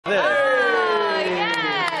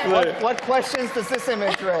What questions does this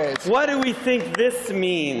image raise? What do we think this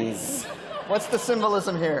means? What's the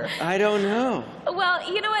symbolism here? I don't know.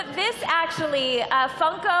 Well, you know what? This actually,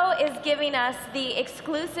 Funko is giving us the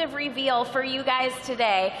exclusive reveal for you guys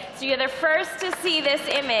today. So you're the first to see this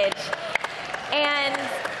image. And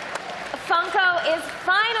Funko is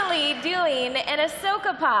finally doing an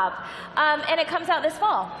Ahsoka pop. And it comes out this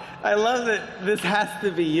fall. I love that this has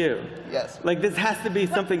to be you. Yes. Like, this has to be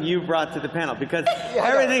something you brought to the panel, because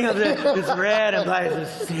everything of it is red and black, is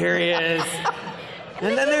serious.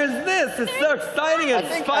 And then there's this. It's so exciting.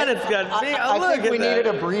 It's fun. It's got me. I think we needed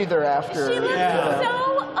a breather after. She looks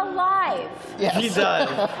so alive. Yes. She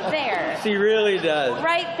does. There. She really does.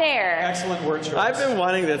 Right there. Excellent word choice. I've been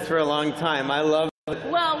wanting this for a long time. I love it.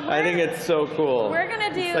 Well, I think it's so cool. We're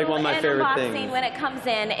gonna do it's like one of my an favorite unboxing things. when it comes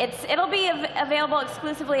in. It'll be available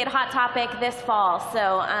exclusively at Hot Topic this fall.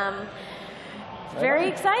 So very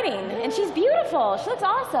exciting. And she's beautiful. She looks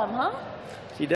awesome, huh?